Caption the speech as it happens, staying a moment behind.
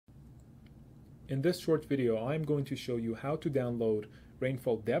In this short video, I'm going to show you how to download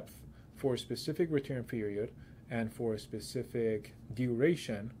rainfall depth for a specific return period and for a specific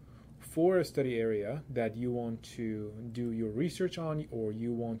duration for a study area that you want to do your research on or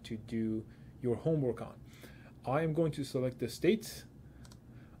you want to do your homework on. I am going to select the states.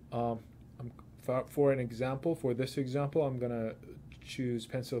 For this example, I'm going to choose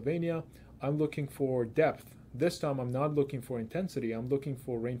Pennsylvania. I'm looking for depth. This time I'm not looking for intensity, I'm looking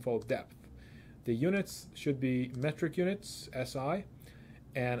for rainfall depth. The units should be metric units, SI,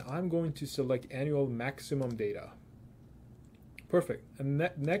 and I'm going to select annual maximum data. Perfect. And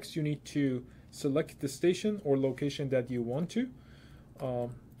next you need to select the station or location that you want to.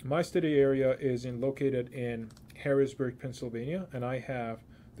 My study area is located in Harrisburg, Pennsylvania, and I have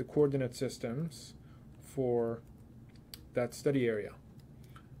the coordinate systems for that study area.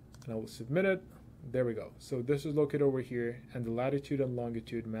 And I will submit it. There we go. So this is located over here, and the latitude and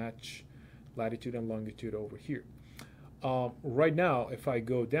longitude match latitude and longitude over here. Right now, if I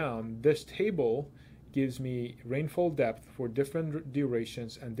go down, this table gives me rainfall depth for different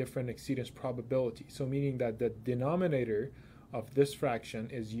durations and different exceedance probability. So meaning that the denominator of this fraction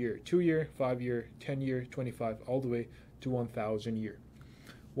is year, 2 year, 5 year, 10 year, 25, all the way to 1,000 year.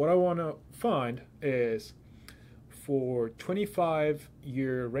 What I want to find is for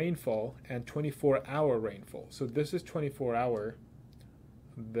 25-year rainfall and 24-hour rainfall. So this is 24-hour,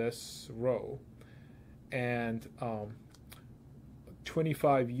 this row, and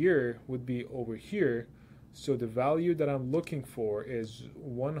 25-year would be over here. So the value that I'm looking for is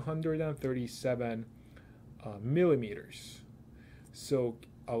 137 millimeters. So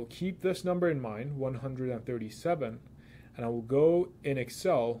I'll keep this number in mind, 137, and I will go in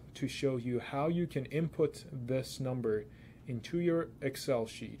Excel to show you how you can input this number into your Excel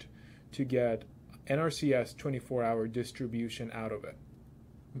sheet to get NRCS 24-hour distribution out of it.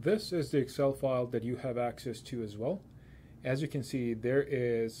 This is the Excel file that you have access to as well. As you can see, there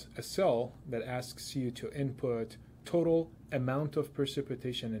is a cell that asks you to input total amount of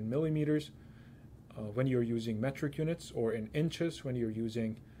precipitation in millimeters when you're using metric units, or in inches when you're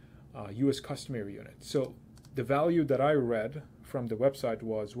using US customary units. So the value that I read from the website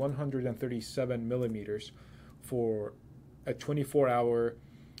was 137 millimeters for a 24-hour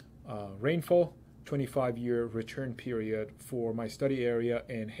rainfall, 25-year return period for my study area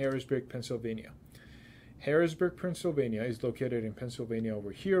in Harrisburg, Pennsylvania. Harrisburg, Pennsylvania is located in Pennsylvania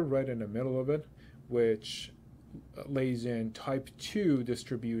over here, right in the middle of it, which lays in type 2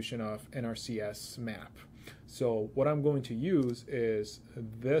 distribution of NRCS map. So what I'm going to use is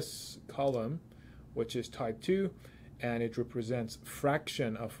this column, which is type 2, and it represents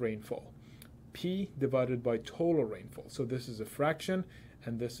fraction of rainfall. P divided by total rainfall. So this is a fraction,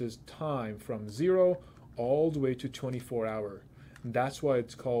 and this is time from 0 all the way to 24-hour. That's why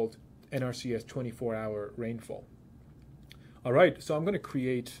it's called NRCS 24-hour rainfall. All right, so I'm going to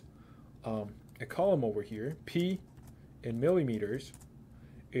create a column over here. P in millimeters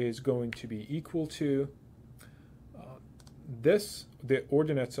is going to be equal to the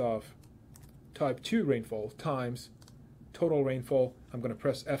ordinates of type 2 rainfall times total rainfall. I'm going to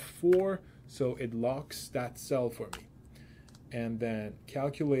press F4 so it locks that cell for me, and then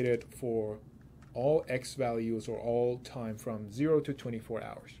calculate it for all X values or all time from 0 to 24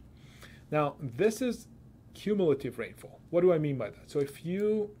 hours. Now, this is cumulative rainfall. What do I mean by that? So if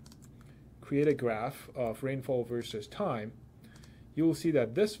you create a graph of rainfall versus time, you will see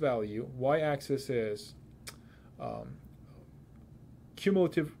that this value, y-axis, is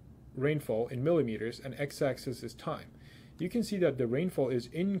cumulative rainfall in millimeters, and x-axis is time. You can see that the rainfall is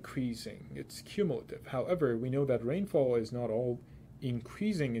increasing. It's cumulative. However, we know that rainfall is not all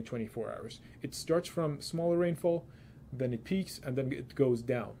increasing in 24 hours. It starts from smaller rainfall, then it peaks, and then it goes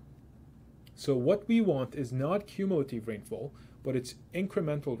down. So what we want is not cumulative rainfall, but it's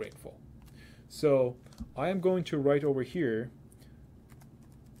incremental rainfall. So I am going to write over here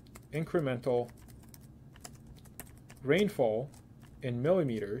incremental rainfall in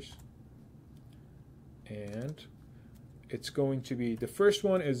millimeters, and it's going to be, the first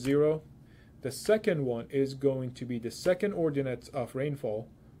one is 0, the second one is going to be the second ordinate of rainfall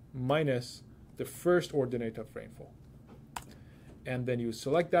minus the first ordinate of rainfall. And then you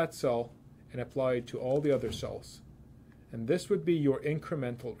select that cell and apply it to all the other cells. And this would be your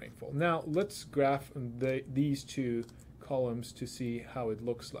incremental rainfall. Now let's graph these two columns to see how it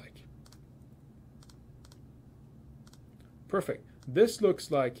looks like. Perfect. This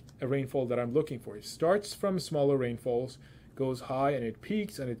looks like a rainfall that I'm looking for. It starts from smaller rainfalls, goes high, and it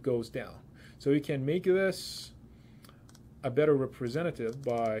peaks, and it goes down. So you can make this a better representative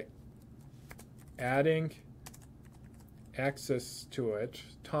by adding axis to it,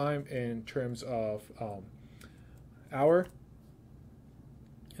 time in terms of hour,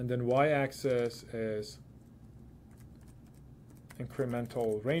 and then y-axis is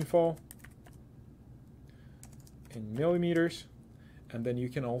incremental rainfall in millimeters. And then you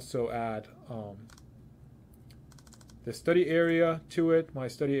can also add the study area to it. My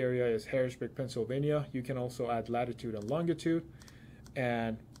study area is Harrisburg, Pennsylvania. You can also add latitude and longitude,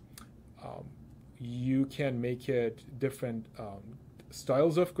 and you can make it different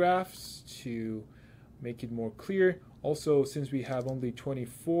styles of graphs to make it more clear. Also, since we have only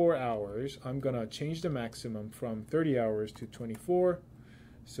 24 hours, I'm gonna change the maximum from 30 hours to 24,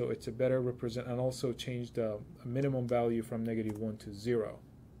 so it's a better represent, and also change the minimum value from -1 to 0.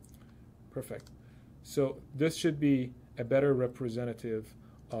 Perfect. So this should be a better representative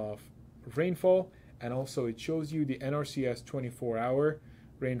of rainfall, and also it shows you the NRCS 24-hour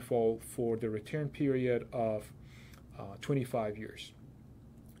rainfall for the return period of 25 years.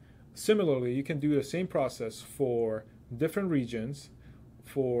 Similarly, you can do the same process for different regions,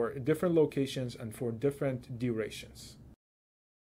 for different locations, and for different durations.